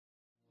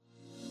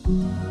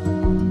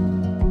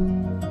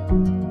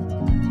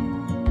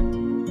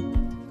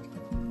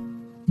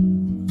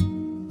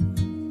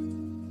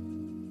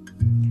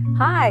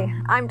Hi,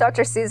 I'm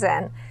Dr.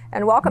 Susan,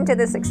 and welcome to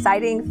this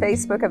exciting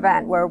Facebook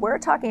event where we're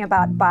talking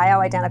about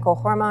bioidentical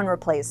hormone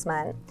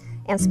replacement,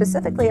 and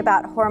specifically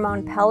about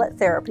hormone pellet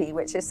therapy,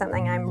 which is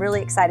something I'm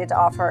really excited to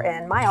offer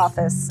in my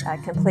office at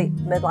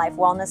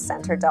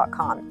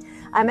CompleteMidlifeWellnessCenter.com.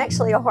 I'm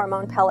actually a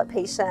hormone pellet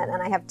patient,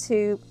 and I have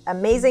two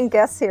amazing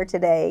guests here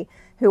today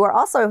who are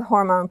also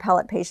hormone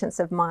pellet patients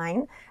of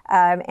mine.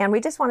 And we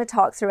just want to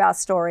talk through our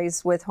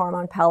stories with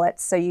hormone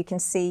pellets so you can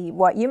see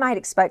what you might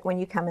expect when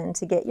you come in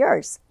to get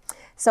yours.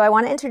 So I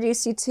want to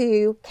introduce you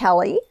to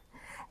Kelly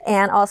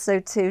and also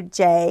to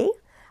Jay.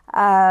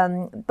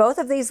 Both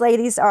of these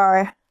ladies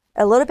are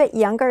a little bit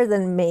younger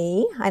than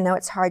me. I know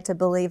it's hard to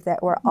believe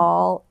that we're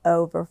all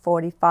over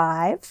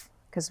 45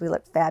 because we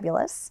look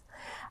fabulous.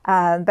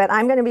 But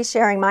I'm going to be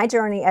sharing my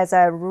journey as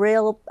a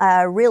really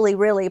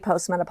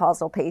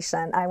postmenopausal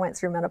patient. I went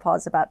through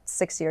menopause about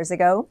 6 years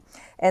ago,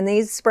 and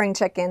these spring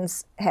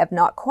chickens have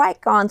not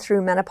quite gone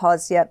through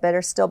menopause yet, but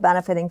are still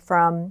benefiting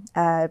from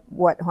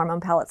what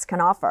hormone pellets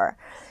can offer.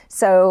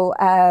 So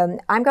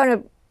I'm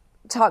going to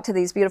talk to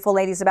these beautiful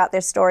ladies about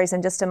their stories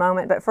in just a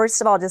moment, but first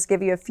of all, just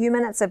give you a few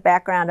minutes of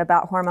background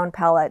about hormone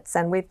pellets.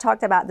 And we've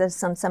talked about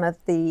this on some of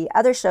the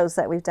other shows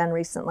that we've done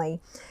recently.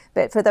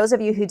 But for those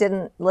of you who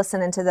didn't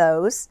listen into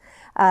those,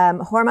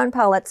 hormone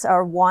pellets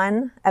are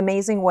one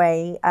amazing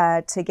way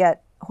to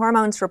get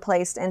hormones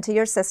replaced into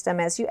your system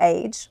as you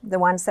age, the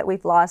ones that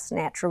we've lost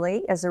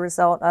naturally as a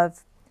result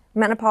of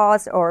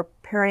menopause or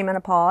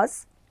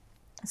perimenopause.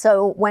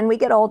 So when we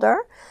get older,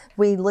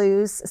 we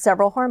lose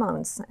several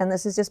hormones, and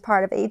this is just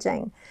part of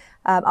aging.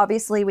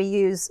 Obviously,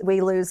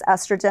 we lose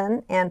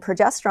estrogen and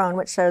progesterone,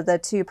 which are the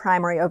two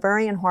primary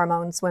ovarian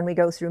hormones when we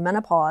go through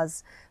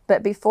menopause.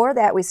 But before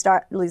that, we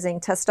start losing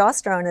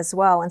testosterone as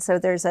well. And so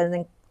there's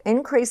an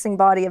increasing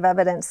body of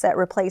evidence that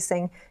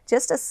replacing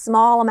just a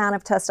small amount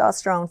of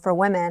testosterone for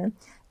women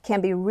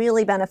can be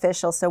really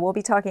beneficial. So we'll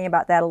be talking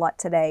about that a lot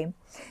today.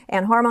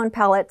 And hormone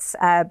pellets,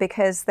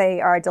 because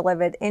they are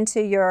delivered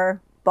into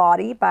your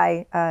body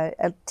by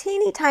a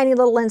teeny tiny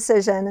little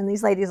incision, and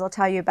these ladies will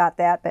tell you about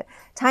that, but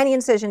tiny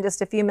incision, just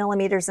a few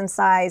millimeters in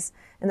size,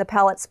 and the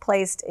pellets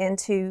placed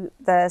into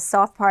the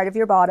soft part of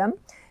your bottom.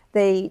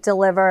 They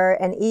deliver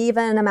an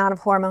even amount of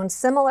hormones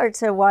similar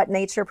to what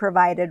nature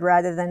provided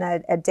rather than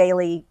a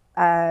daily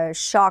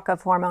shock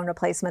of hormone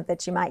replacement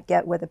that you might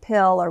get with a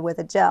pill or with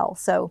a gel.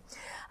 So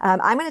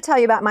I'm going to tell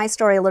you about my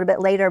story a little bit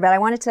later, but I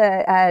wanted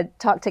to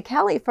talk to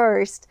Kelly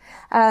first.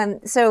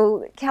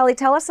 So Kelly,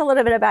 tell us a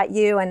little bit about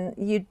you. And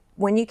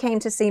when you came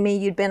to see me,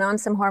 you'd been on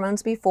some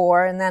hormones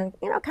before, and then,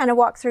 kind of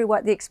walk through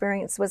what the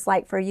experience was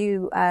like for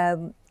you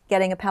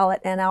getting a pellet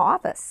in our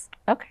office.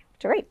 Okay,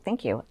 great.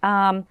 Thank you.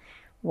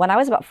 When I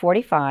was about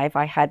 45,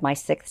 I had my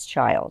sixth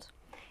child.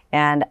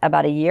 And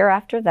about a year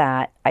after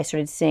that, I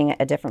started seeing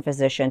a different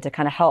physician to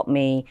kind of help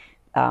me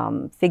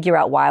figure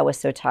out why I was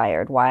so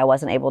tired, why I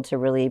wasn't able to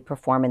really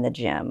perform in the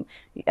gym.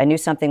 I knew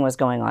something was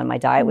going on. My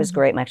diet was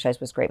great, my exercise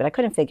was great, but I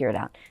couldn't figure it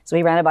out. So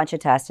he ran a bunch of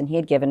tests, and he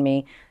had given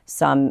me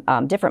some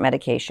different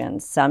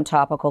medications, some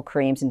topical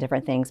creams and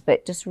different things,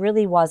 but just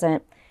really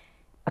wasn't,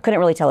 I couldn't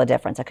really tell a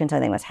difference. I couldn't tell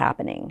anything was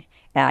happening.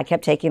 And I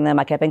kept taking them,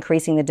 I kept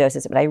increasing the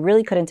doses, but I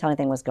really couldn't tell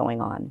anything was going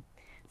on.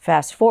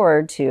 Fast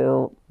forward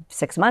to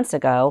 6 months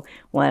ago,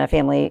 when a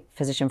family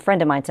physician friend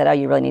of mine said, "Oh,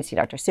 you really need to see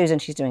Dr. Susan.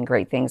 She's doing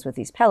great things with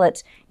these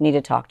pellets. You need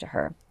to talk to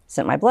her."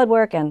 Sent my blood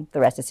work, and the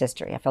rest is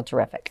history. I feel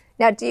terrific.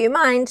 Now, do you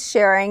mind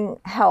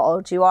sharing how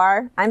old you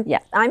are?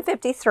 I'm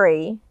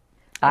 53.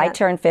 I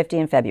turned 50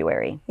 in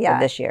February of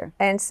this year.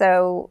 And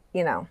so,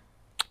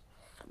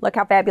 look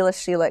how fabulous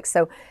she looks.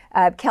 So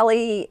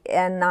Kelly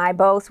and I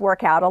both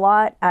work out a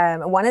lot.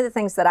 One of the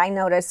things that I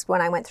noticed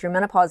when I went through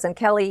menopause, and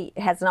Kelly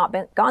has not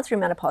gone through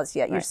menopause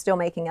yet. Right. You're still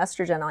making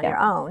estrogen on your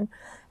own.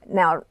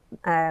 Now,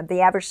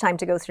 the average time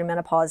to go through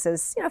menopause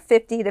is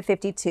 50 to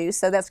 52,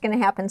 so that's going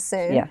to happen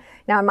soon. Yeah.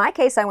 Now, in my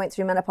case, I went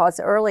through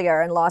menopause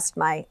earlier and lost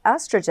my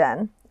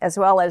estrogen as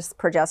well as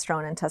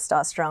progesterone and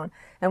testosterone.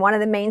 And one of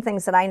the main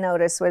things that I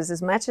noticed was,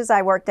 as much as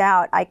I worked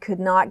out, I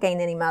could not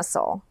gain any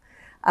muscle.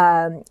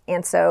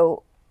 And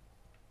so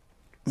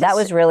that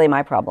was really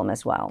my problem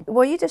as well.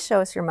 Well, you just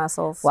show us your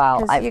muscles.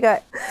 Wow.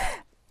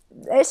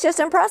 It's just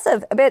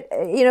impressive. But,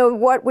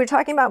 what we're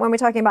talking about when we're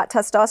talking about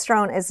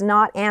testosterone is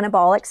not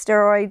anabolic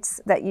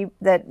steroids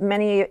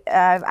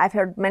I've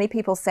heard many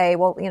people say,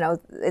 well,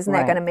 isn't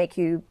that going to make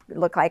you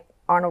look like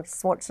Arnold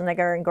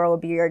Schwarzenegger and grow a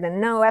beard?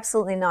 And no,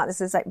 absolutely not. This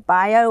is like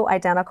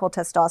bioidentical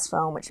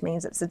testosterone, which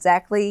means it's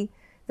exactly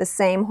the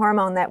same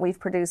hormone that we've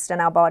produced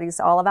in our bodies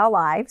all of our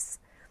lives.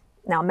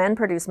 Now, men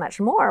produce much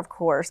more, of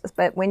course,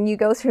 but when you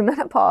go through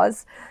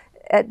menopause,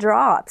 it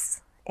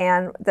drops.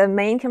 And the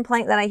main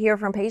complaint that I hear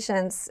from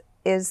patients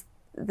is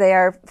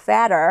they're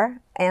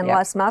fatter and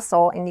less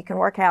muscle, and you can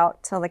work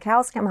out till the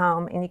cows come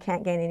home and you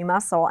can't gain any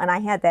muscle. And I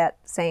had that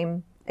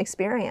same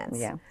experience.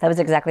 Yeah, that was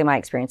exactly my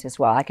experience as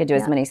well. I could do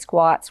as many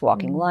squats,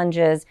 walking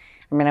lunges.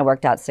 I mean, I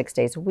worked out 6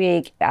 days a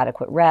week,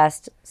 adequate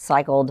rest,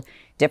 cycled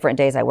different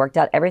days I worked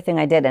out, everything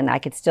I did, and I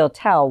could still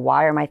tell,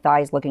 why are my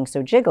thighs looking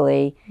so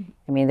jiggly?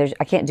 I mean,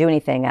 I can't do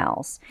anything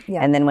else.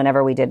 Yeah. And then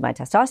whenever we did my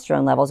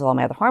testosterone levels, all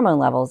my other hormone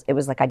levels, it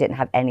was like I didn't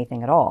have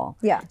anything at all.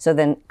 Yeah. So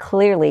then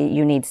clearly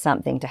you need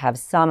something to have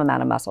some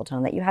amount of muscle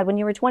tone that you had when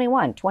you were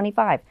 21,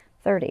 25,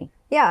 30.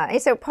 Yeah, and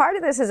so part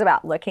of this is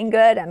about looking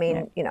good. I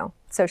mean, you know,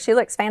 so she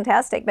looks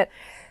fantastic, but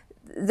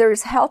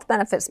there's health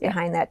benefits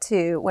behind that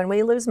too. When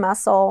we lose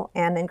muscle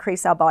and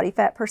increase our body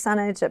fat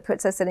percentage, it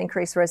puts us at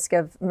increased risk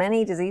of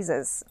many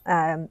diseases.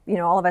 You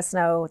know, all of us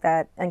know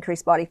that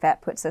increased body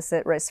fat puts us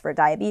at risk for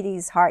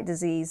diabetes, heart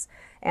disease,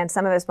 and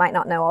some of us might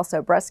not know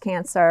also breast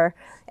cancer.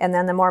 And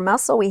then the more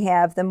muscle we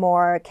have, the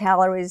more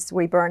calories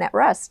we burn at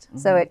rest.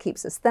 So it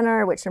keeps us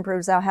thinner, which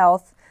improves our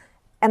health.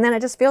 And then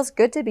it just feels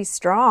good to be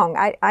strong.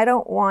 I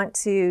don't want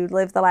to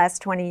live the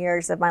last 20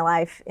 years of my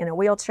life in a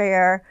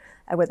wheelchair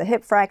with a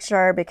hip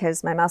fracture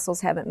because my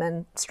muscles haven't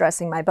been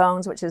stressing my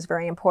bones, which is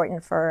very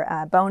important for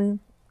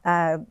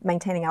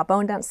maintaining our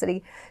bone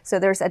density. So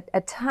there's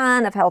a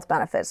ton of health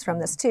benefits from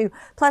this too.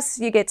 Plus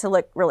you get to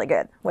look really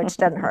good, which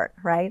doesn't hurt,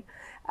 right?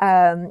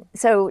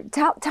 So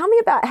tell me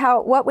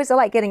about what was it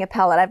like getting a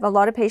pellet? I have a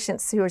lot of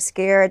patients who are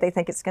scared. They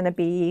think it's going to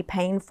be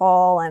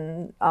painful.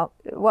 And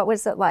what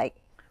was it like?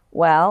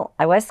 Well,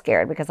 I was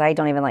scared because I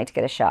don't even like to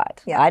get a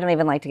shot. Yeah. I don't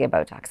even like to get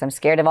Botox. I'm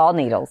scared of all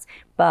needles.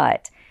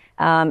 But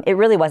it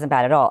really wasn't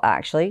bad at all,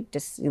 actually.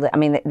 I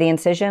mean, the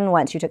incision,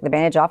 once you took the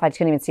bandage off, I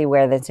couldn't even see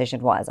where the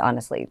incision was,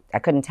 honestly. I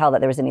couldn't tell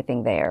that there was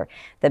anything there.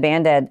 The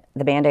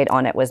Band-Aid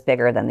on it was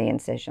bigger than the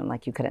incision,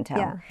 like you couldn't tell.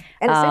 Yeah.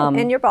 And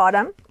it's in your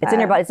bottom. It's in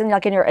your bottom. It's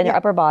in your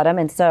upper bottom.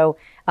 And so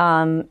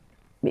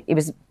it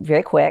was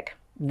very quick.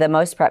 The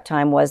most prep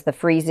time was the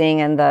freezing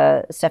and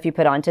the stuff you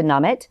put on to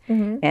numb it.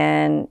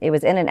 And it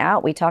was in and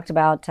out. We talked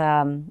about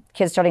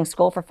kids starting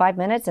school for 5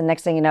 minutes, and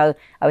next thing you know,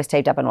 I was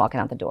taped up and walking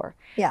out the door.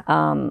 Yeah.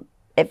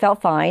 It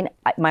felt fine.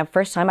 My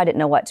first time, I didn't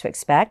know what to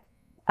expect.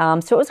 So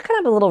it was kind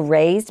of a little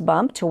raised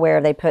bump to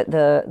where they put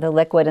the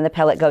liquid and the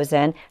pellet goes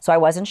in. So I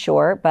wasn't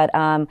sure, but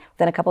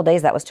within a couple of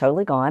days, that was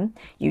totally gone.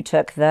 You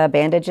took the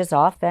bandages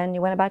off and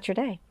you went about your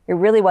day. It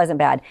really wasn't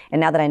bad.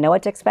 And now that I know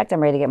what to expect, I'm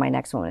ready to get my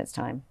next one when it's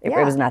time. It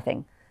was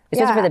nothing. It's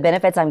just for the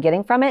benefits I'm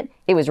getting from it,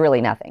 it was really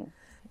nothing.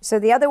 So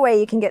the other way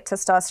you can get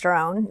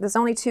testosterone, there's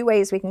only 2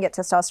 ways we can get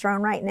testosterone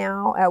right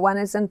now. One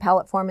is in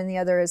pellet form and the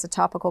other is a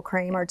topical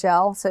cream or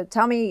gel. So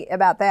tell me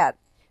about that.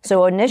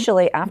 So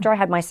initially, after I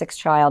had my 6th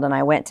child and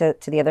I went to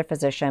the other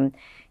physician,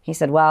 he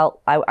said,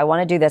 well, I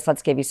want to do this.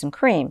 Let's give you some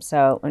cream.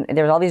 So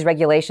there's all these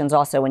regulations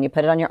also. When you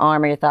put it on your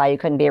arm or your thigh, you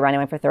couldn't be around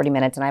anyone for 30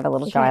 minutes. And I have a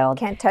little child.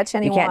 Can't touch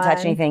anyone. You can't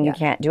touch anything. You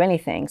can't do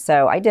anything.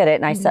 So I did it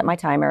and I set my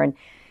timer. And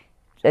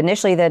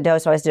initially the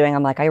dose I was doing,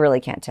 I'm like, I really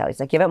can't tell.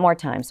 He's like, give it more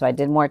time. So I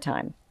did more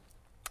time.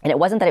 And it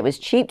wasn't that it was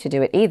cheap to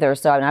do it either.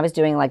 So I was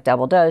doing like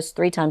double dose,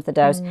 3 times the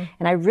dose.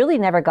 And I really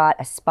never got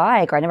a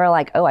spike, or I never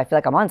like, oh, I feel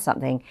like I'm on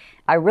something.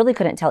 I really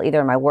couldn't tell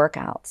either in my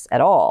workouts at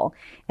all.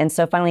 And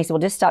so finally he said, well,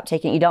 just stop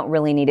taking it. You don't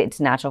really need it.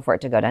 It's natural for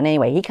it to go down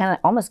anyway. He kind of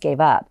almost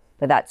gave up.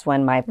 But that's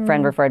when my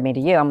friend referred me to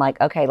you. I'm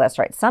like, okay, let's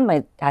try it.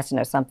 Somebody has to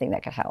know something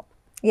that could help.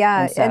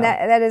 Yeah, and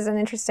that is an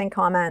interesting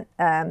comment.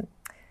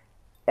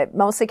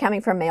 Mostly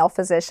coming from male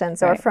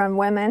physicians or from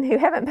women who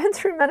haven't been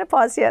through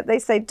menopause yet. They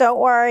say, don't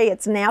worry,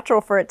 it's natural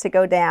for it to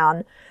go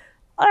down.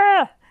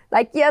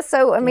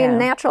 So, I mean,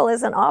 natural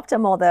isn't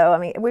optimal, though. I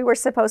mean, we were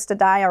supposed to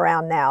die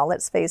around now,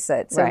 let's face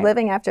it. So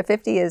living after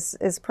 50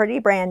 is pretty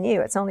brand new.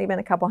 It's only been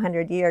a couple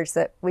hundred years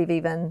that we've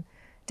even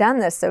done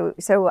this. So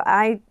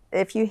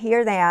if you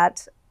hear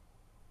that,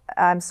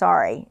 I'm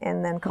sorry,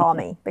 and then call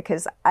me,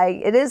 because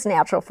it is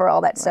natural for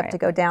all that stuff to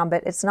go down,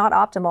 but it's not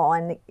optimal.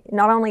 And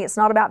not only it's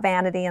not about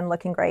vanity and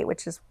looking great,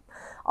 which is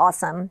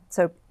awesome.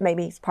 So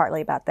maybe it's partly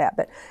about that,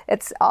 but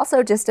it's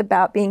also just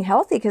about being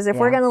healthy, because if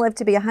we're going to live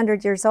to be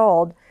 100 years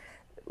old,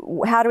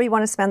 how do we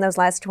want to spend those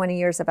last 20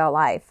 years of our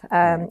life?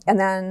 And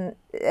then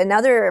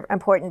another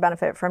important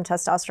benefit from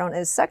testosterone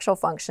is sexual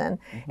function.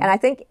 And I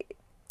think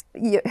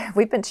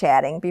we've been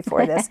chatting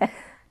before this.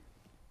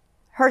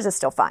 Hers is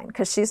still fine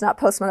because she's not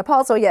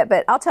postmenopausal yet,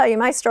 but I'll tell you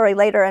my story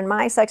later, and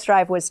my sex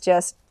drive was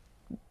just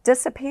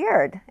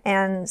disappeared.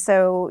 And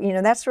so,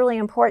 that's really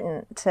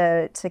important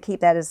to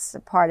keep that as a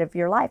part of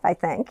your life, I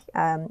think,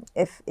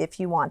 if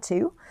you want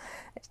to.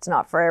 It's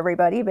not for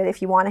everybody, but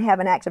if you want to have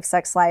an active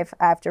sex life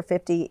after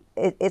 50,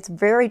 it's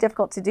very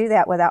difficult to do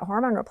that without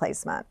hormone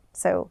replacement.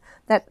 So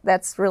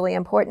that's really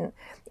important.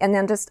 And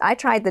then I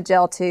tried the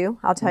gel too,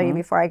 I'll tell you,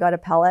 before I got a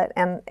pellet,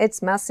 and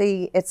it's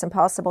messy. It's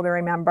impossible to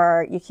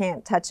remember. You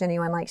can't touch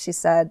anyone, like she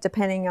said.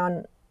 Depending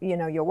on,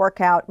 your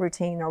workout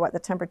routine or what the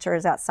temperature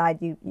is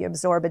outside, you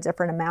absorb a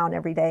different amount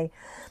every day.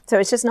 So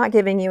it's just not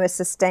giving you a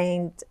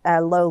sustained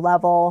low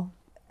level,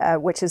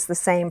 which is the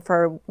same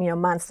for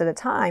months at a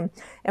time.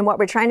 And what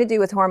we're trying to do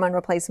with hormone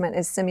replacement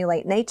is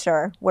simulate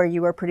nature, where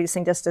you are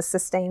producing just a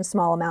sustained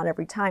small amount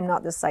every time,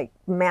 not this like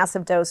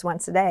massive dose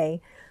once a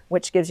day,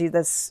 which gives you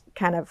this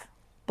kind of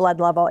blood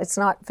level. It's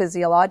not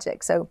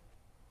physiologic. So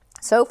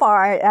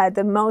far,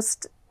 the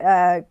most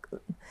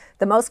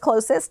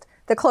closest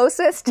the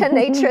closest to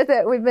nature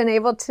that we've been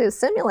able to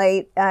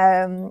simulate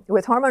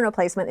with hormone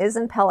replacement is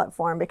in pellet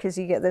form, because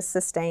you get this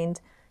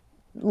sustained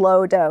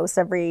low dose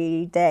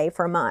every day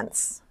for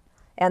months.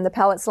 And the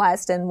pellets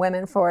last in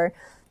women for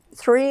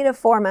 3 to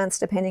 4 months,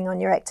 depending on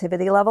your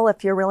activity level.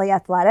 If you're really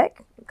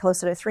athletic,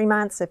 closer to 3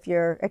 months. If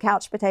you're a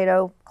couch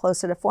potato,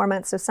 closer to 4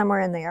 months, so somewhere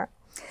in there.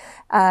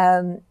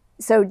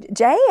 So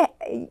Jay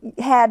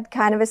had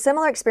kind of a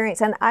similar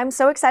experience, and I'm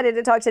so excited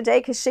to talk to Jay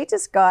because she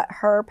just got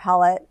her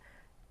pellet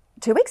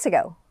 2 weeks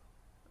ago,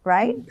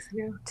 right?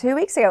 2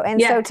 weeks ago.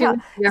 And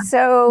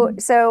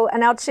so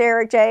and I'll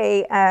share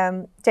Jay.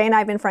 Jay and I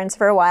have been friends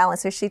for a while, and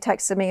so she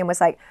texted me and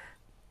was like,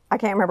 I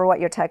can't remember what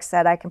your text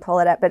said. I can pull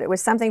it up, but it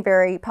was something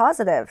very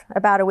positive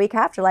about a week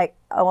after, like,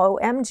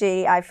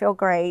 OMG, I feel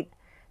great.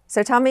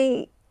 So tell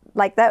me,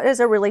 like, that is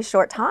a really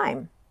short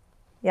time.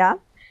 Yeah?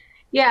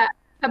 Yeah.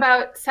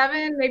 About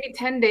 7, maybe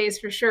 10 days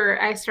for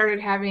sure, I started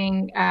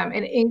having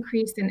an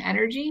increase in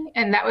energy.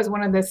 And that was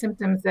one of the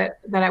symptoms that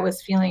I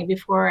was feeling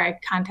before I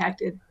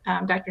contacted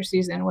Dr.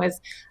 Susan, was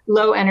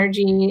low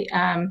energy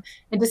and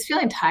just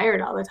feeling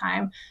tired all the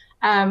time.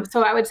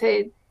 So I would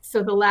say,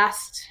 so the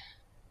last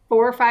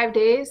 4 or 5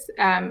 days,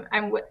 I'm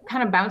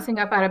kind of bouncing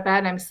up out of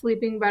bed. I'm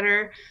sleeping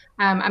better.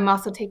 I'm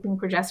also taking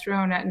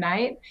progesterone at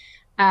night.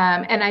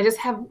 And I just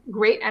have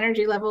great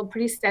energy level,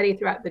 pretty steady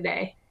throughout the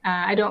day.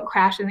 I don't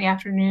crash in the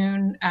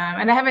afternoon.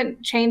 And I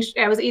haven't changed.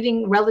 I was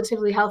eating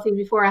relatively healthy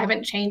before. I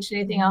haven't changed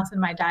anything else in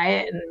my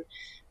diet. And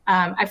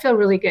I feel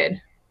really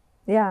good.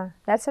 Yeah,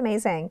 that's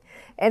amazing.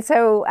 And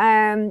so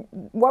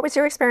what was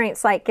your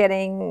experience like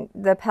getting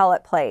the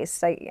pellet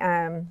placed? Like,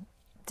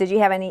 did you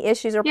have any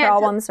issues or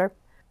problems?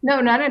 No,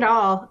 none at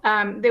all.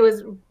 It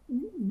was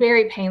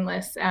very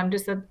painless.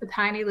 Just a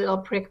tiny little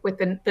prick with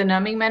the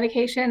numbing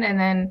medication. And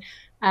then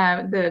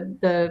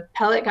the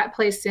pellet got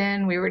placed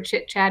in. We were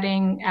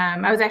chit-chatting.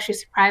 I was actually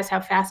surprised how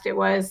fast it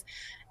was.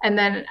 And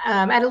then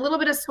I had a little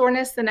bit of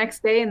soreness the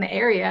next day in the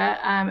area.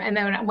 And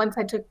then once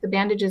I took the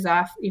bandages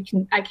off,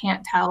 I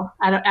can't tell.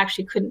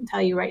 Couldn't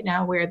tell you right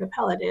now where the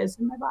pellet is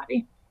in my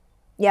body.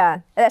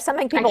 Yeah, that's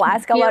something people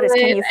ask a lot is,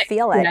 can you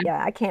feel it?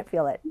 Yeah, I can't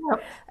feel it.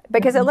 Nope.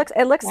 Because it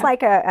looks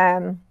like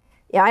a,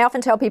 I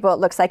often tell people it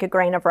looks like a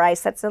grain of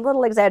rice. That's a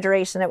little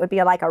exaggeration. It would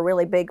be like a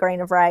really big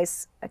grain of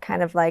rice,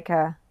 kind of like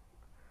I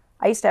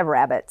used to have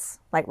rabbits,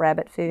 like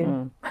rabbit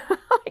food.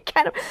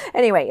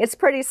 Anyway, it's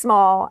pretty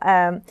small.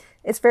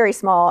 It's very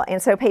small.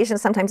 And so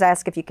patients sometimes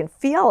ask if you can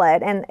feel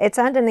it. And it's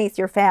underneath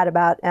your fat,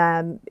 about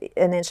an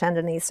inch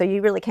underneath. So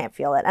you really can't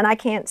feel it. And I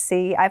can't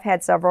see. I've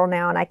had several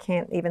now, and I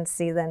can't even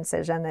see the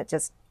incision. It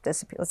just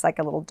disappears. It's like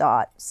a little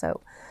dot.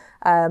 So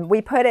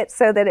we put it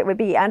so that it would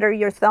be under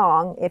your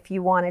thong if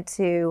you wanted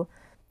to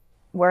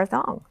wear a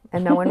thong,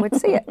 and no one would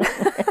see it.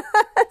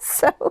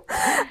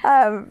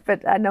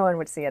 But no one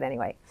would see it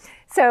anyway.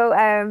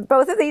 So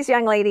both of these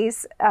young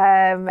ladies,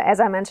 as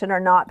I mentioned,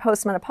 are not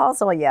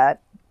postmenopausal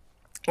yet.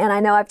 And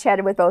I know I've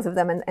chatted with both of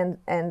them,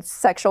 and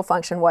sexual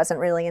function wasn't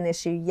really an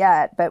issue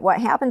yet. But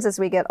what happens as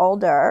we get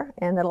older,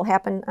 and it'll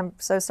happen, I'm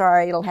so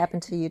sorry, it'll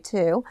happen to you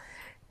too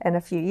in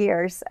a few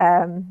years.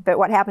 But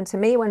what happened to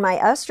me when my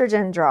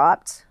estrogen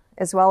dropped,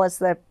 as well as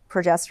the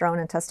progesterone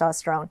and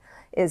testosterone,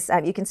 is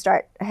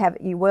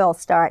you will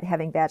start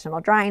having vaginal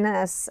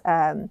dryness.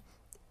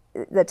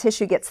 The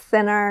tissue gets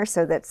thinner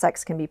so that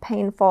sex can be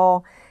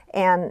painful.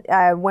 And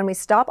when we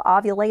stop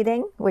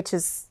ovulating, which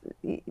is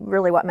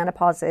really what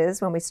menopause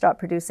is, when we stop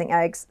producing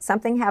eggs,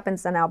 something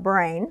happens in our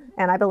brain.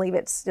 And I believe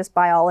it's just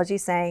biology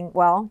saying,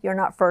 well, you're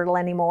not fertile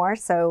anymore,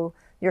 so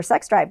your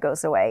sex drive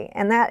goes away.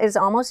 And that is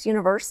almost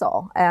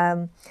universal.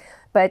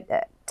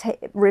 But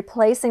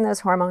replacing those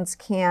hormones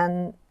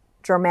can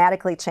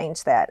dramatically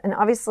change that. And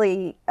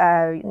obviously,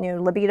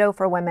 libido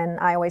for women,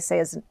 I always say,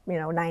 is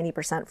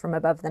 90% from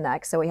above the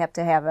neck. So we have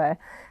to have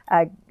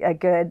a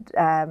good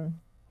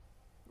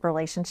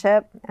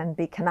relationship and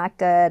be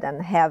connected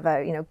and have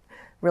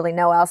really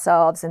know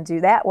ourselves and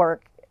do that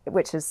work,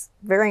 which is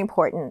very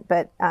important.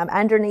 But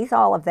underneath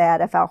all of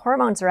that, if our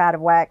hormones are out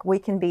of whack, we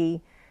can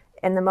be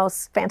in the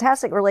most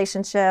fantastic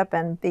relationship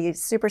and be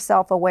super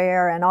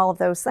self-aware and all of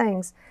those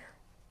things.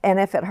 And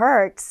if it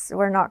hurts,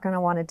 we're not going to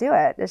want to do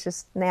it. It's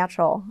just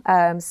natural.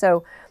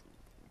 So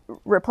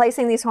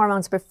replacing these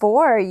hormones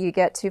before you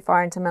get too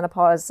far into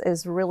menopause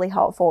is really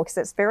helpful, because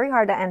it's very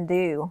hard to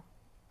undo.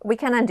 We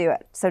can undo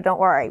it, so don't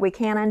worry. We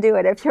can undo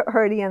it if you're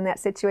already in that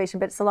situation,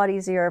 but it's a lot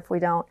easier if we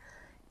don't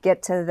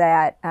get to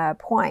that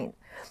point.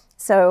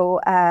 So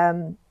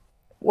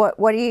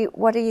what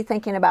are you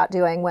thinking about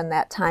doing when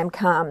that time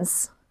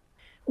comes?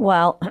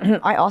 Well,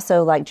 I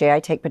also, like Jay, I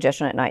take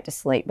progesterone at night to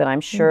sleep, but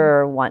I'm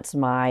sure once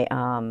my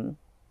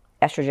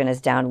estrogen is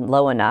down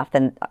low enough,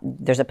 then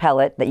there's a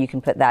pellet that you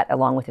can put that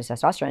along with your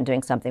testosterone and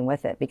doing something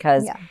with it.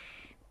 Because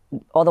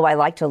although I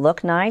like to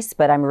look nice,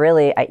 but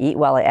I eat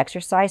well, I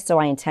exercise, so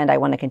I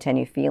want to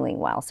continue feeling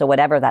well. So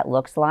whatever that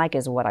looks like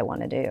is what I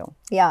want to do.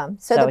 Yeah.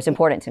 So it's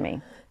important to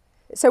me.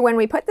 So when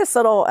we put this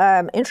little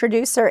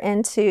introducer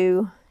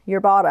into your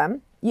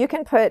bottom, you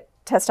can put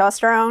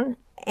testosterone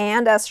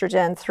and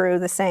estrogen through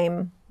the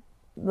same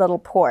little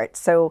port.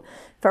 So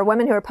for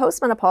women who are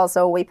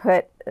postmenopausal, we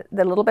put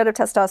the little bit of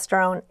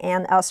testosterone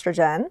and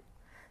estrogen.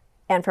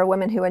 And for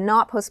women who are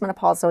not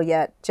postmenopausal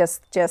yet,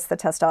 just the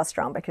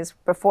testosterone, because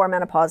before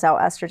menopause, our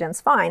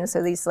estrogen's fine.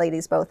 So these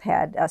ladies both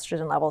had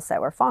estrogen levels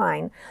that were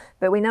fine.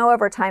 But we know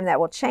over time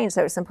that will change.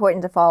 So it's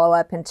important to follow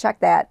up and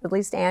check that at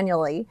least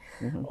annually.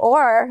 Mm-hmm.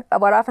 Or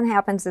what often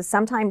happens is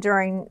sometime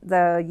during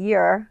the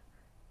year,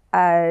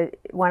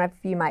 one of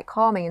you might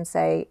call me and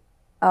say,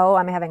 oh,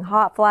 I'm having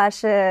hot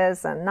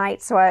flashes and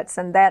night sweats,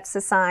 and that's a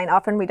sign.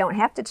 Often we don't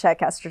have to check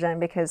estrogen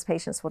because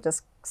patients will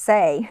just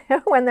say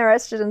when their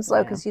estrogen's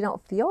low because you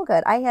don't feel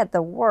good. I had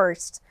the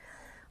worst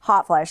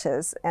hot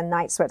flashes and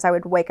night sweats. I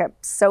would wake up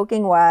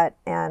soaking wet,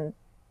 and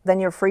then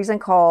you're freezing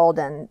cold,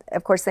 and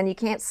of course then you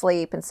can't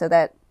sleep, and so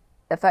that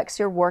affects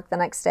your work the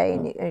next day,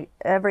 and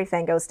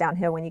everything goes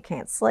downhill when you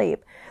can't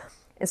sleep.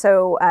 And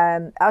so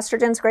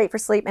estrogen's great for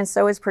sleep, and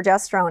so is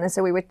progesterone. And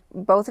so we would,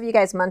 both of you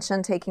guys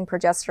mentioned taking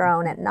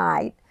progesterone at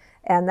night,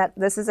 and that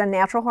this is a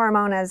natural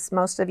hormone, as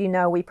most of you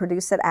know. We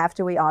produce it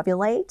after we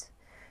ovulate.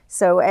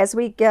 So as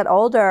we get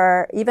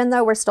older, even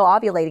though we're still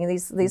ovulating,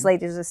 these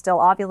ladies are still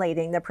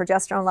ovulating, the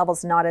progesterone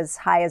level's not as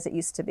high as it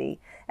used to be.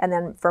 And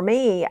then for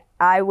me,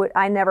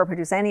 I never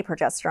produce any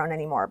progesterone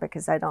anymore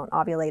because I don't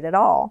ovulate at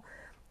all.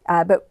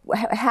 But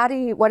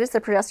what does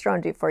the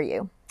progesterone do for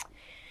you?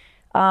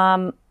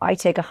 I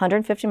take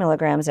 150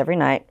 milligrams every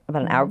night,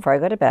 about an hour before I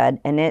go to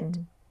bed, and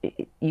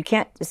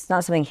it's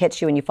not something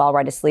hits you and you fall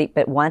right asleep,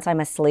 but once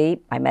I'm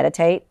asleep, I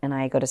meditate and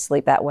I go to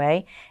sleep that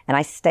way, and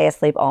I stay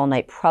asleep all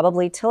night,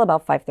 probably till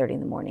about 5:30 in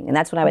the morning, and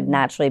that's when I would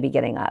naturally be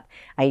getting up.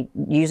 I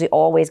usually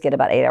always get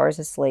about 8 hours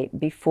of sleep.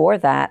 Before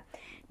that,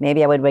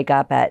 maybe I would wake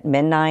up at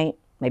midnight,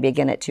 maybe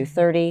again at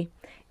 2:30.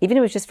 Even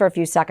if it was just for a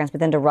few seconds, but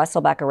then to wrestle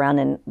back around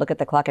and look at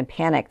the clock and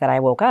panic that I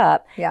woke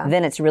up,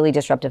 then it's really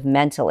disruptive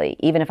mentally.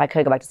 Even if I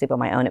could go back to sleep on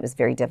my own, it was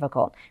very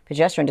difficult.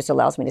 Progesterone just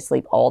allows me to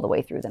sleep all the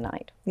way through the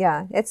night.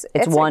 Yeah, it's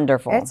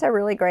wonderful. It's a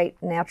really great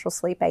natural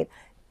sleep aid.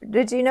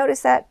 Did you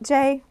notice that,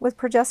 Jay, with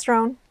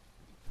progesterone?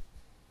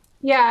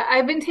 Yeah,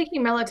 I've been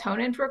taking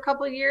melatonin for a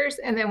couple of years,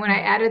 and then when I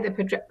added the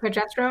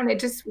progesterone,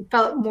 it just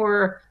felt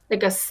more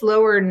like a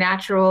slower,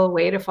 natural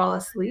way to fall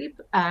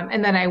asleep.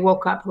 And then I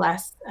woke up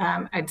less.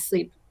 I'd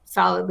sleep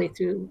solidly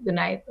through the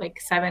night, like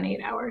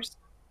 7-8 hours.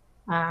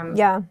 Kind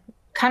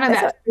of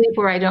that sleep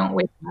where I don't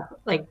wake up,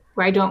 like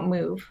where I don't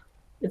move.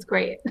 It's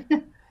great.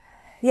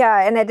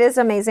 Yeah, and it is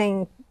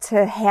amazing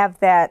to have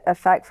that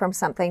effect from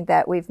something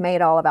that we've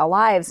made all of our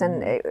lives.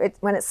 And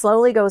when it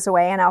slowly goes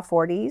away in our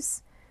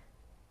 40s,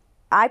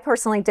 I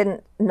personally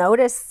didn't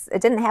notice,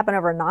 it didn't happen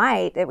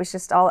overnight. It was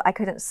just I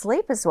couldn't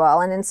sleep as well.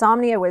 And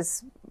insomnia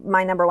was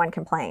my number one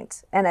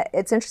complaint. And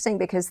it's interesting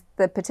because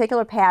the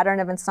particular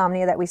pattern of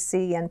insomnia that we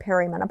see in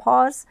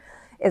perimenopause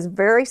is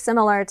very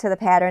similar to the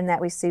pattern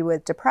that we see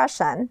with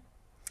depression.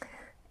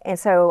 And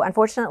so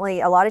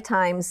unfortunately, a lot of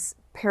times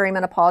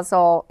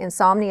perimenopausal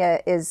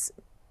insomnia is,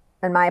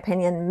 in my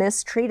opinion,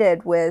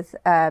 mistreated with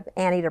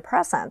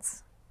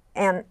antidepressants.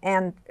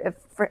 And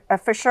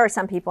for sure,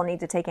 some people need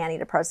to take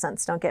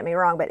antidepressants. Don't get me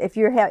wrong, but if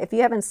you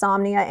have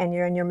insomnia and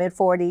you're in your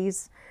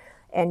mid-40s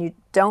and you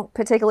don't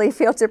particularly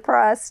feel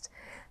depressed,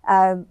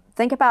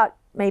 think about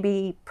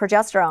maybe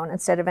progesterone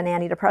instead of an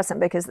antidepressant,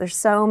 because there's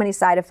so many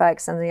side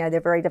effects, and they're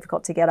very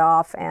difficult to get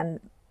off, and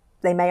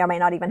they may or may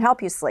not even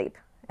help you sleep,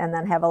 and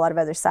then have a lot of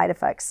other side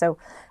effects. So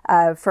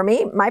for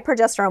me, my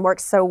progesterone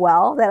works so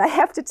well that I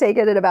have to take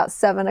it at about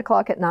 7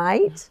 o'clock at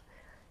night.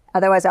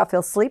 Otherwise, I'll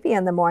feel sleepy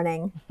in the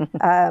morning.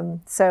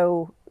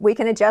 So we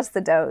can adjust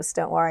the dose,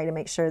 don't worry, to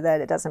make sure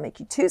that it doesn't make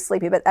you too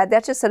sleepy. But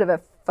that's just sort of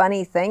a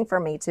funny thing for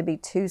me to be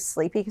too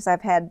sleepy, because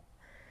I've had,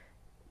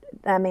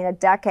 a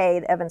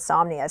decade of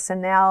insomnia. So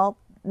now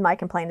my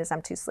complaint is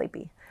I'm too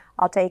sleepy.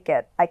 I'll take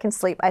it. I can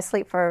sleep. I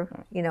sleep for,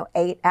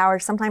 8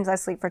 hours. Sometimes I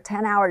sleep for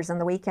 10 hours on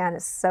the weekend.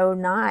 It's so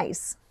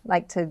nice,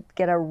 like to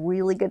get a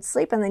really good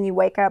sleep. And then you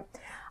wake up.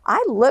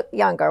 I look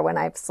younger when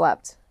I've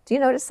slept. Do you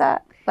notice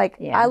that?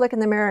 I look in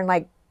the mirror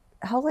and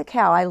holy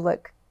cow, I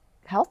look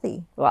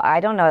healthy. Well, I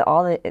don't know,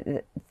 all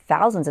the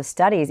thousands of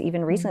studies,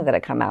 even recently, that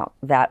have come out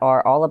that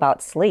are all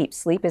about sleep.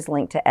 Sleep is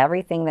linked to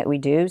everything that we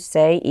do,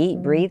 say,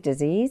 eat, breathe,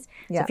 disease.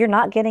 So if you're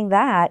not getting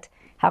that,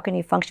 how can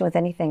you function with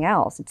anything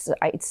else?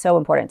 It's so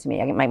important to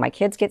me. My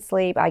kids get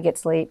sleep, I get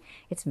sleep.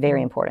 It's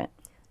very important.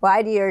 Well, I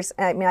had years,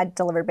 I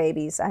delivered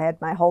babies. I had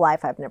my whole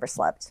life, I've never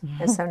slept.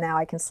 And so now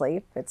I can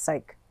sleep. It's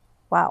like,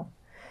 wow.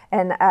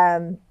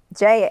 And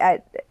Jay,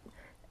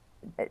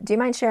 do you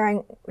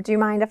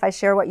mind if I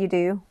share what you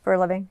do for a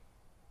living?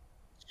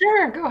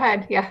 Sure, go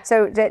ahead. Yeah.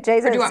 So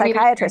Jay's a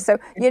psychiatrist. So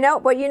you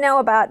know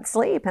about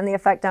sleep and the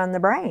effect on the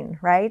brain,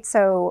 right?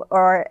 So,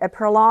 or a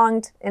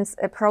prolonged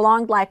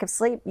lack of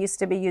sleep used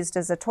to be used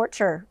as a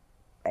torture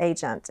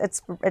agent.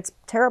 It's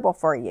terrible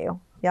for you.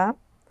 Yeah.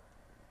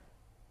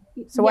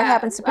 So what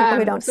happens to people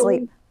who don't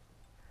sleep?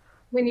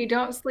 When you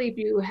don't sleep,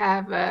 you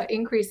have an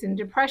increase in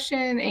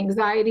depression,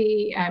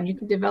 anxiety. You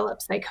can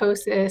develop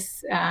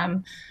psychosis,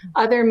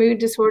 other mood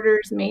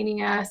disorders,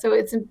 mania. So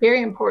it's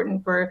very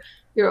important for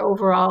your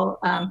overall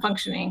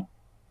functioning.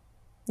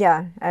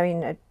 Yeah, I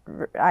mean,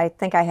 I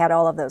think I had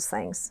all of those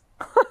things.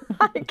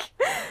 Like,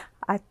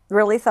 I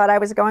really thought I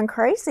was going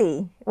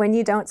crazy. When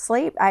you don't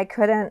sleep, I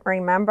couldn't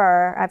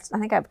remember. I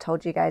think I've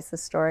told you guys the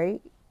story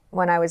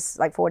when I was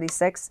like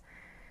 46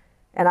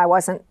 and I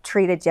wasn't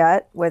treated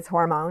yet with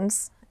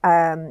hormones.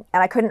 And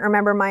I couldn't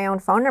remember my own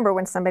phone number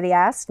when somebody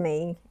asked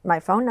me my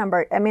phone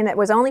number. I mean, it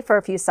was only for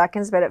a few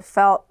seconds, but it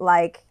felt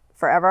like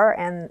forever.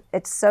 And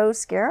it's so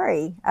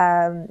scary.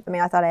 I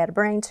mean, I thought I had a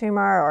brain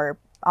tumor or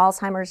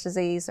Alzheimer's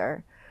disease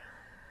or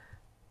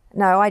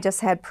no, I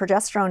just had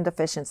progesterone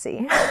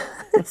deficiency.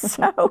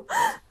 So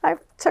I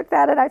took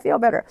that and I feel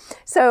better.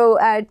 So,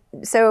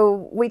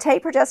 so we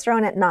take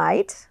progesterone at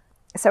night.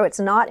 So it's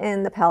not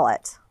in the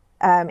pellet.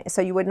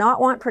 So you would not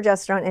want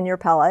progesterone in your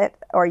pellet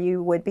or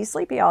you would be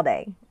sleepy all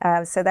day.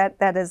 So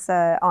that is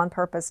on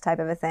purpose type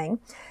of a thing.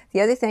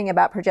 The other thing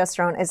about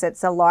progesterone is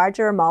it's a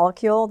larger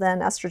molecule than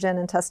estrogen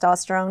and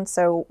testosterone.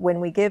 So when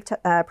we give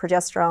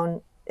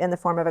progesterone in the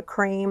form of a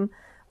cream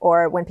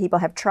or when people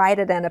have tried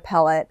it in a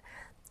pellet,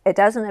 it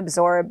doesn't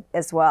absorb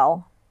as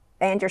well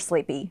and you're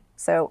sleepy.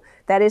 So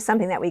that is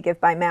something that we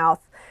give by mouth.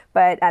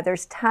 But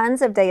there's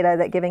tons of data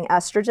that giving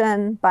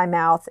estrogen by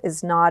mouth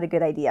is not a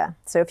good idea.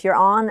 So if you're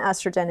on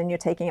estrogen and you're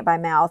taking it by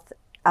mouth,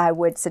 I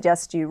would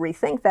suggest you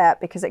rethink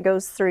that because it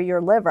goes through your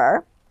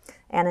liver.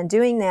 And in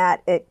doing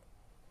that, it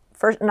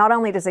first, not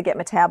only does it get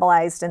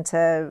metabolized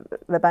into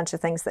a bunch of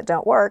things that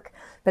don't work,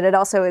 but it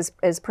also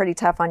is pretty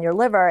tough on your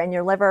liver. And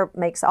your liver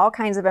makes all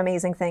kinds of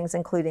amazing things,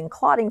 including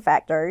clotting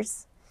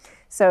factors.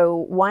 So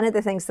one of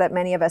the things that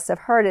many of us have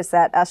heard is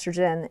that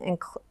estrogen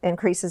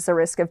increases the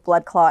risk of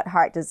blood clot,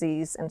 heart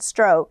disease, and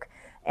stroke.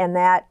 And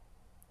that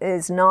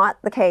is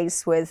not the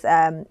case with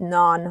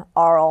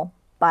non-oral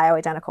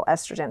bioidentical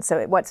estrogen.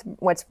 So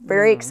what's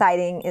very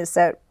exciting is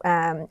that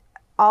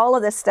all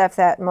of the stuff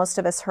that most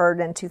of us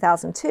heard in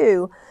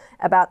 2002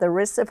 about the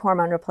risks of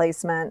hormone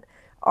replacement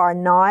are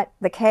not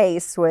the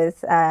case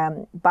with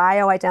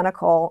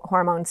bioidentical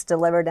hormones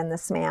delivered in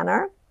this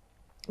manner.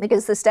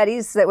 Because the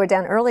studies that were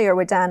done earlier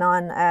were done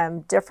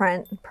on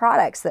different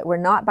products that were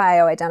not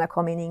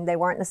bioidentical, meaning they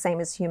weren't the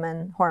same as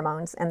human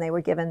hormones, and they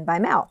were given by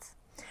mouth.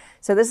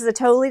 So this is a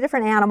totally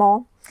different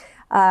animal.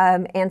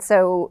 And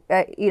so,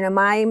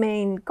 my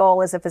main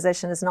goal as a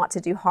physician is not to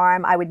do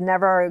harm. I would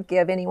never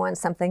give anyone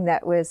something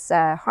that was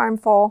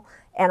harmful,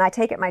 and I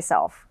take it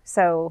myself.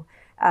 So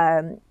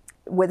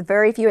with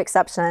very few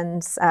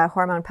exceptions,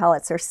 hormone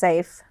pellets are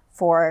safe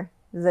for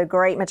the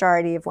great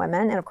majority of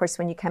women. And of course,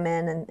 when you come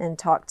in and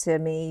talk to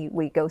me,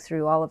 we go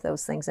through all of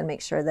those things and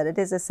make sure that it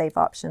is a safe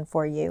option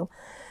for you.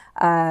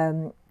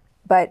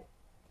 But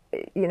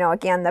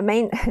again, the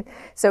main,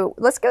 so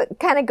let's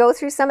go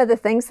through some of the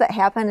things that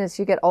happen as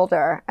you get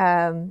older.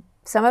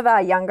 Some of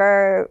our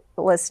younger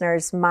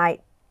listeners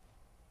might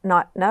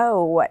not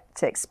know what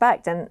to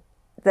expect. And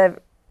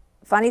the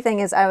funny thing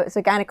is, I was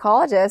a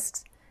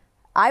gynecologist.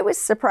 I was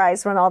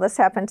surprised when all this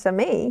happened to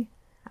me.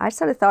 I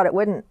sort of thought it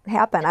wouldn't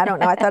happen. I don't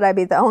know. I thought I'd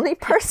be the only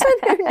person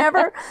who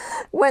never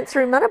went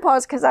through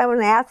menopause because I was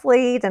an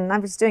athlete and I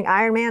was doing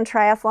Ironman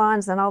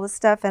triathlons and all this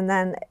stuff, and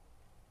then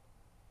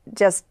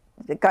just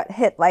got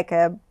hit like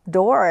a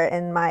door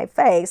in my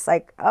face,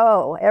 like,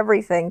 oh,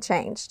 everything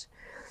changed.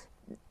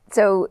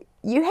 So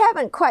you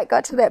haven't quite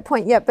got to that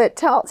point yet, but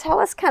tell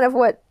us kind of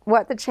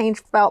what the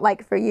change felt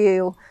like for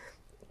you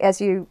as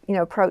you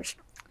approached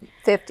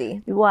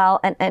 50. Well,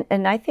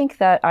 and I think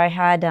that I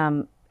had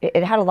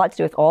it had a lot to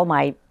do with all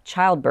my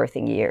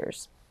childbirthing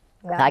years.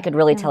 Yeah. I could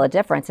really tell a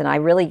difference, and I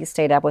really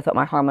stayed up with what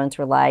my hormones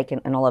were like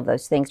and all of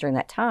those things during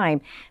that time.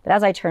 But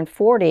as I turned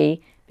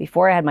 40,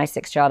 before I had my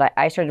sixth child,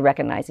 I started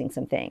recognizing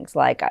some things,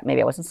 like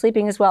maybe I wasn't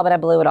sleeping as well, but I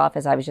blew it off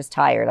as I was just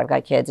tired. I've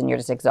got kids, and you're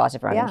just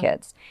exhausted from having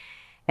kids.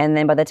 And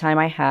then by the time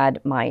I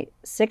had my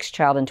sixth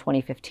child in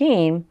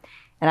 2015,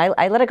 and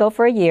I let it go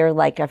for a year,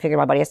 like I figured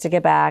my body has to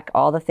get back,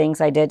 all the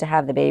things I did to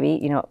have the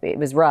baby, it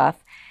was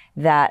rough,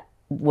 that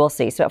we'll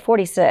see. So at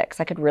 46,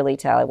 I could really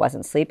tell I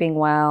wasn't sleeping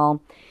well.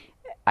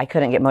 I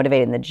couldn't get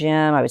motivated in the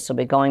gym. I would still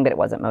be going, but it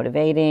wasn't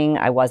motivating.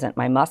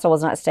 My muscle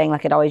was not staying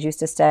like it always used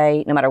to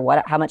stay. No matter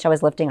how much I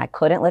was lifting, I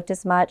couldn't lift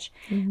as much.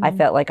 Mm-hmm. I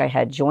felt like I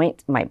had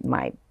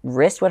my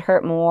wrist would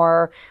hurt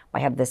more. I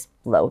have this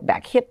low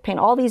back hip pain,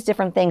 all these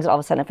different things. All of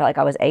a sudden, I felt like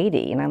I was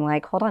 80. And I'm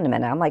like, hold on a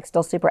minute. I'm like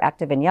still super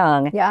active and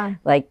young. Yeah.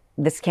 Like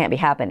this can't be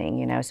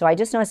happening, So I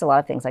just noticed a lot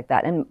of things like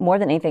that. And more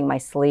than anything, my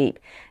sleep,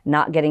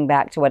 not getting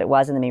back to what it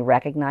was, and then me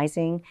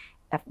recognizing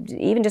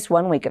even just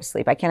 1 week of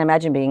sleep. I can't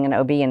imagine being an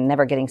OB and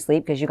never getting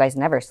sleep because you guys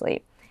never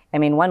sleep. I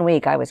mean, 1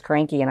 week I was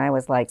cranky and I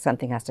was like,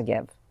 something has to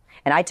give.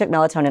 And I took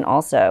melatonin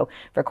also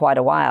for quite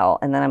a while.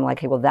 And then I'm like,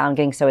 hey, well, now I'm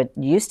getting so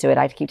used to it,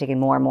 I keep taking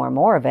more and more and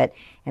more of it.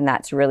 And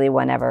that's really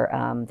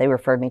whenever they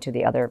referred me to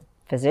the other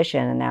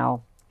physician. And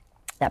now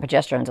that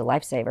progesterone's a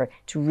lifesaver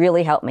to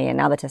really help me. And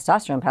now the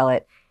testosterone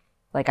pellet,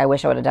 like I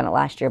wish I would have done it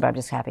last year, but I'm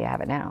just happy I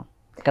have it now.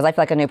 Because I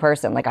feel like a new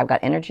person. Like I've got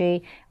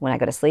energy. When I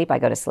go to sleep, I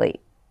go to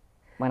sleep.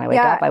 When I wake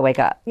up, I wake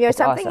up.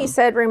 Something awesome. You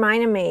said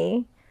reminded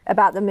me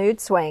about the mood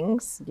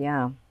swings.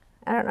 Yeah.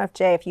 I don't know if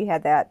Jay, if you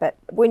had that, but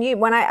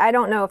I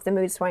don't know if the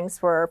mood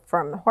swings were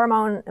from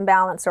hormone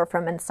imbalance or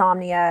from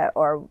insomnia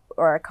or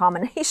a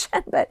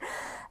combination, but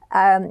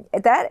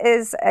that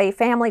is a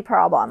family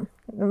problem.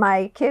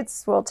 My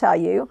kids will tell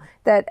you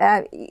that,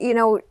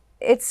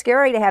 it's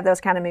scary to have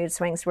those kind of mood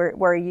swings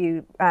where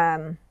you,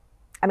 I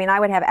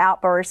would have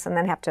outbursts and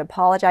then have to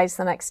apologize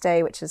the next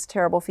day, which is a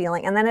terrible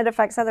feeling. And then it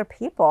affects other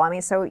people.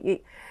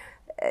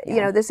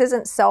 This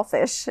isn't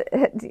selfish.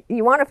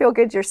 You want to feel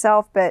good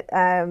yourself, but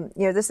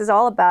this is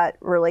all about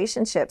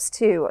relationships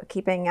too,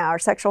 keeping our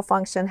sexual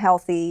function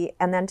healthy,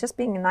 and then just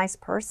being a nice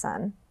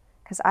person.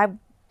 Because I've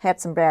had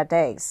some bad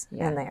days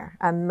in there.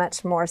 I'm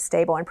much more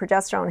stable, and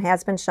progesterone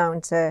has been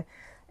shown to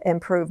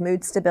improve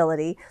mood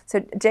stability.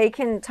 So Jay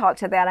can talk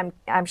to that,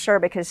 I'm sure,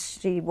 because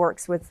she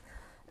works with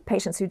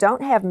patients who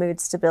don't have mood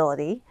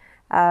stability.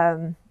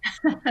 Yeah.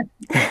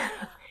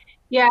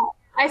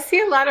 I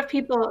see a lot of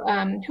people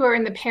who are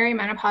in the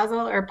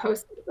perimenopausal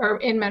or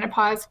in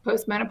menopause,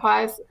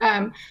 postmenopause,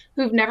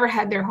 who've never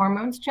had their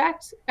hormones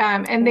checked.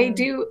 And they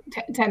do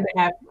tend to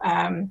have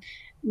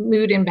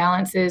mood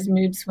imbalances,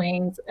 mood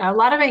swings, a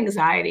lot of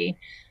anxiety.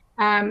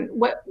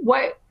 What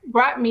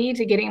brought me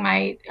to getting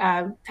my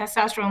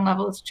testosterone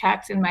levels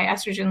checked and my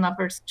estrogen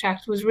levels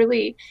checked was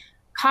really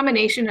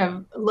combination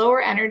of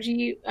lower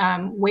energy,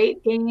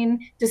 weight gain,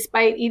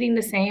 despite eating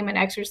the same and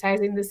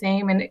exercising the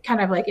same, and it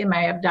kind of like in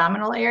my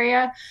abdominal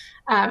area,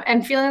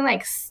 and feeling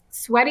like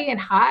sweaty and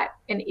hot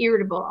and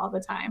irritable all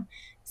the time.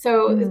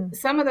 So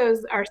some of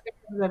those are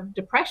symptoms of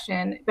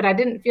depression, but I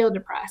didn't feel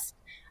depressed.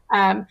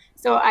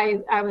 So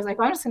I was like,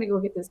 well, I'm just going to go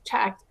get this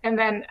checked. And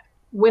then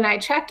when I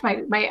checked,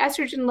 my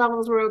estrogen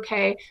levels were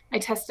okay. My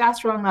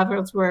testosterone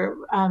levels were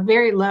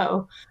very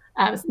low.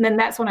 And then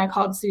that's when I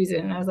called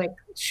Susan, and I was like,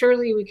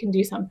 surely we can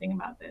do something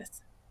about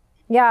this.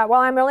 Yeah,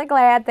 well, I'm really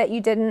glad that you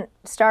didn't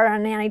start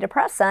on an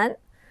antidepressant,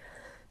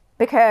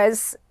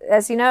 because,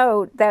 as you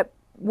know, that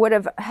would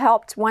have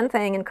helped one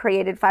thing and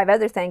created 5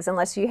 other things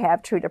unless you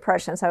have true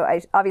depression. So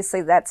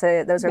obviously those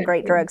are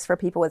great drugs for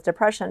people with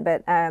depression,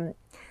 but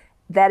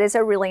that is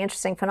a really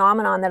interesting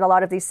phenomenon, that a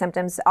lot of these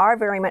symptoms are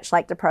very much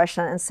like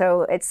depression. And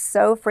so it's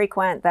so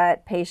frequent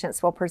that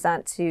patients will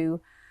present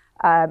to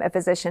a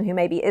physician who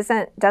maybe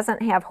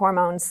doesn't have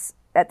hormones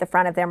at the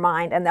front of their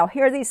mind, and they'll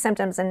hear these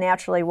symptoms and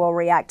naturally will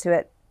react to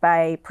it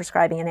by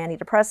prescribing an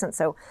antidepressant.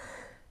 So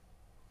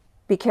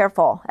be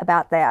careful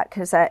about that,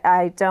 because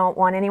I don't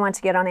want anyone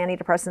to get on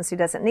antidepressants who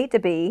doesn't need to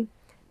be,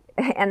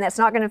 and that's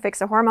not going to fix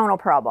a hormonal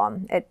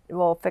problem. It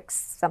will fix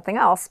something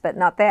else, but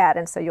not that,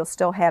 and so you'll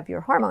still have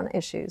your hormone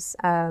issues.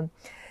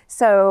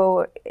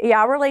 So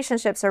yeah,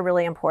 relationships are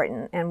really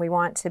important, and we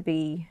want to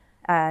be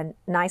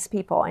nice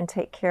people and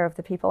take care of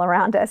the people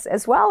around us,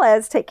 as well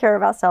as take care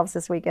of ourselves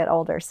as we get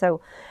older.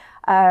 So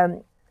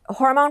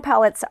hormone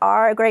pellets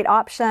are a great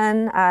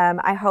option.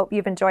 I hope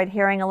you've enjoyed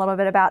hearing a little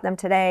bit about them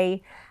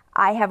today.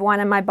 I have one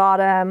in my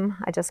bottom.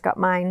 I just got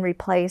mine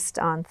replaced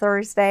on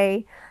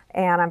Thursday,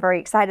 and I'm very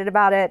excited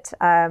about it.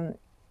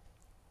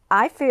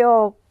 I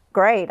feel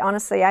great.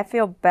 Honestly, I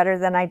feel better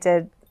than I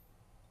did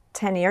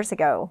 10 years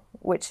ago,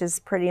 which is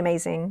pretty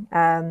amazing.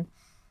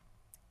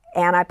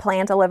 And I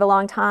plan to live a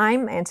long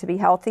time and to be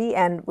healthy.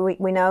 And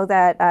we know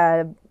that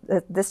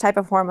this type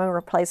of hormone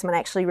replacement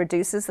actually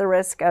reduces the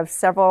risk of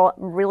several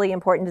really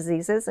important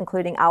diseases,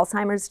 including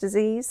Alzheimer's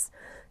disease,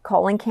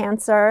 colon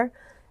cancer,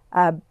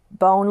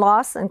 bone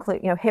loss,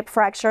 including hip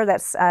fracture.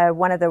 That's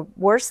one of the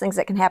worst things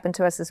that can happen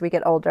to us as we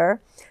get older.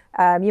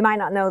 You might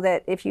not know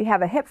that if you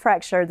have a hip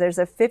fracture, there's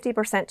a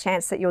 50%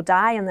 chance that you'll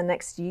die in the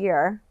next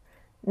year.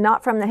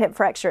 Not from the hip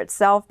fracture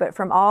itself, but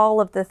from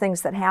all of the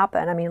things that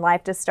happen. I mean,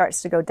 life just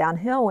starts to go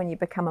downhill when you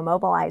become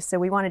immobilized. So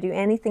we want to do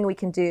anything we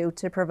can do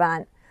to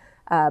prevent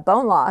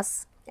bone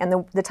loss.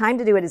 And the time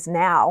to do it is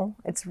now.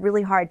 It's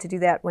really hard to do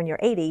that when you're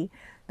 80,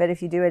 but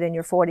if you do it in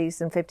your 40s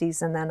and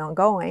 50s and then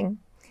ongoing,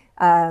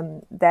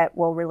 that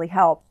will really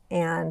help.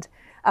 And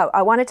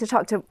I wanted to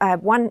talk to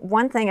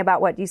one thing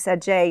about what you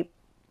said, Jay.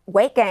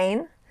 Weight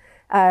gain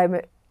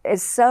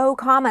is so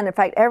common. In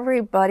fact,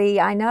 everybody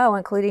I know,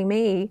 including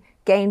me,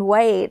 gain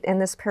weight in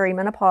this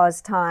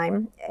perimenopause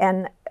time.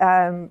 And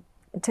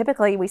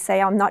typically we say,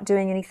 I'm not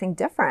doing anything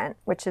different,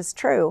 which is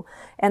true.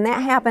 And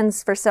that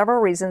happens for several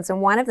reasons.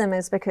 And one of them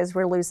is because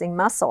we're losing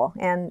muscle.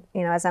 And,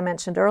 as I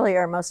mentioned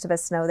earlier, most of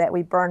us know that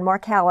we burn more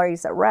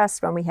calories at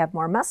rest when we have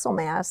more muscle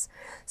mass.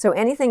 So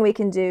anything we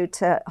can do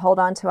to hold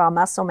on to our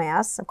muscle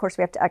mass, of course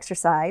we have to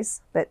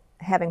exercise, but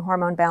having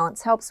hormone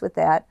balance helps with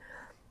that,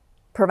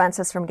 prevents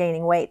us from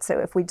gaining weight. So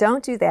if we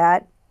don't do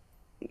that,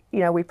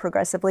 we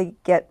progressively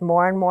get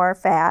more and more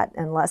fat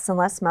and less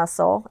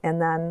muscle,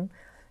 and then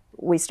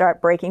we start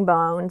breaking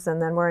bones,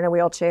 and then we're in a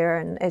wheelchair,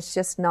 and it's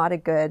just not a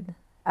good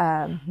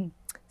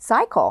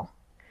cycle,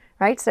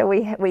 right? So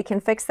we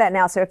can fix that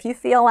now. So if you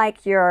feel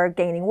like you're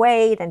gaining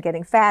weight and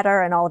getting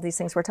fatter and all of these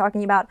things we're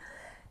talking about,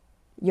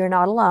 you're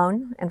not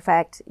alone. In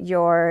fact,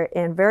 you're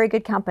in very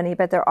good company,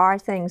 but there are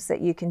things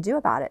that you can do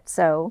about it.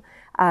 So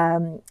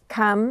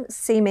come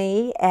see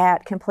me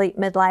at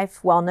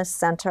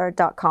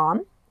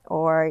CompleteMidlifeWellnessCenter.com.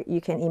 or you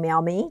can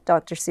email me,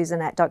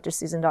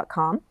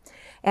 drsusan@drsusan.com.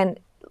 And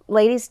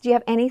ladies, do you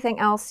have anything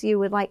else you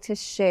would like to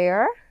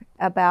share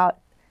about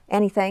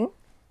anything?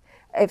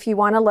 If you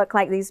want to look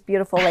like these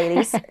beautiful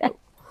ladies.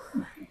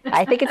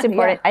 I think it's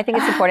important. I think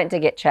it's important to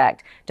get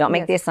checked. Don't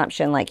make the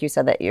assumption, like you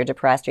said, that you're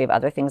depressed or you have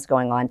other things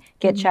going on.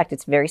 Get checked.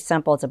 It's very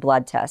simple. It's a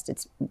blood test.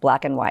 It's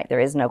black and white.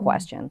 There is no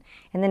question.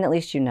 And then at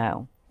least you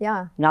know.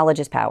 Yeah. Knowledge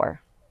is power.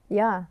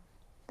 Yeah.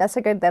 That's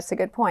a good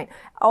point.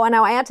 Oh, and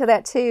I'll add to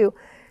that too.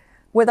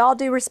 With all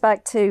due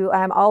respect to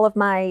all of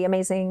my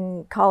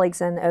amazing colleagues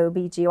in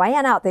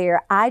OBGYN out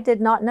there, I did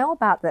not know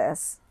about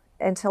this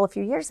until a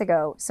few years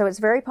ago. So it's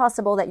very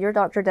possible that your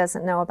doctor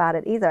doesn't know about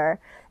it either.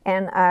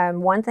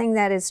 And one thing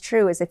that is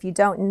true is if you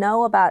don't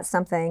know about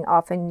something,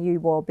 often you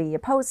will be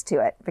opposed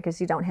to it because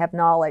you don't have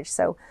knowledge.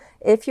 So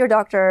if your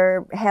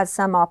doctor has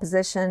some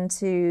opposition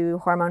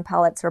to hormone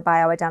pellets or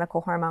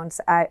bioidentical hormones,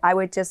 I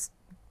would just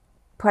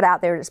put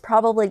out there it's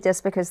probably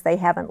just because they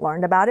haven't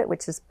learned about it,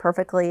 which is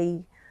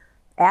perfectly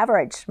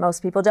average.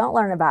 Most people don't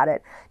learn about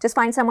it. Just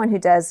find someone who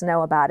does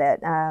know about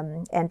it,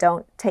 and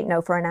don't take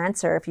no for an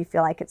answer if you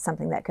feel like it's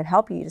something that could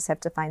help you. You just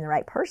have to find the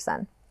right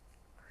person.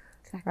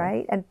 Exactly.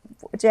 Right? And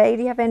Jay,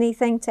 do you have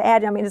anything to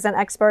add? I mean, as an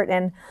expert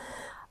in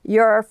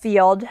your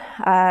field,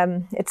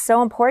 it's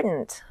so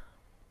important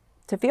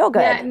to feel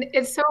good. Yeah, and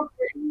it's so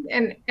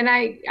important. And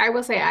I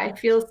will say I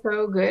feel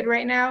so good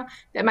right now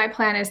that my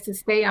plan is to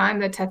stay on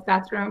the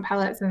testosterone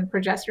pellets and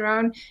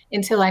progesterone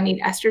until I need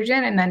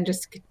estrogen, and then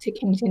just to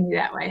continue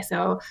that way.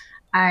 So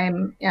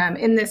I'm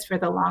in this for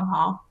the long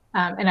haul,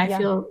 and I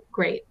feel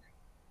great.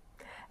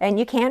 And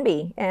you can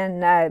be,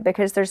 and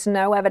because there's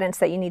no evidence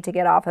that you need to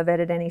get off of it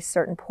at any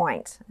certain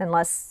point,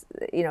 unless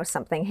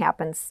something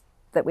happens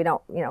that we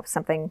don't,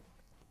 something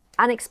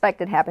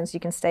unexpected happens. You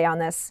can stay on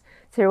this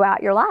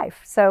throughout your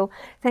life. So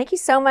thank you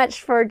so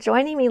much for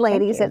joining me,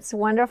 ladies. It's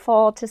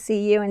wonderful to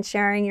see you and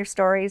sharing your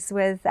stories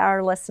with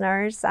our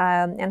listeners,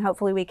 and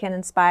hopefully we can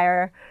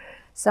inspire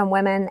some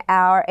women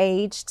our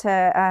age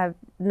to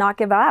not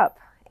give up,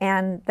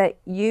 and that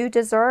you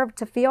deserve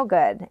to feel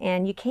good,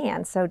 and you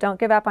can. So don't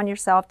give up on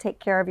yourself. Take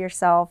care of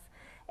yourself,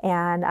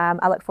 and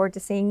I look forward to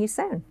seeing you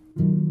soon.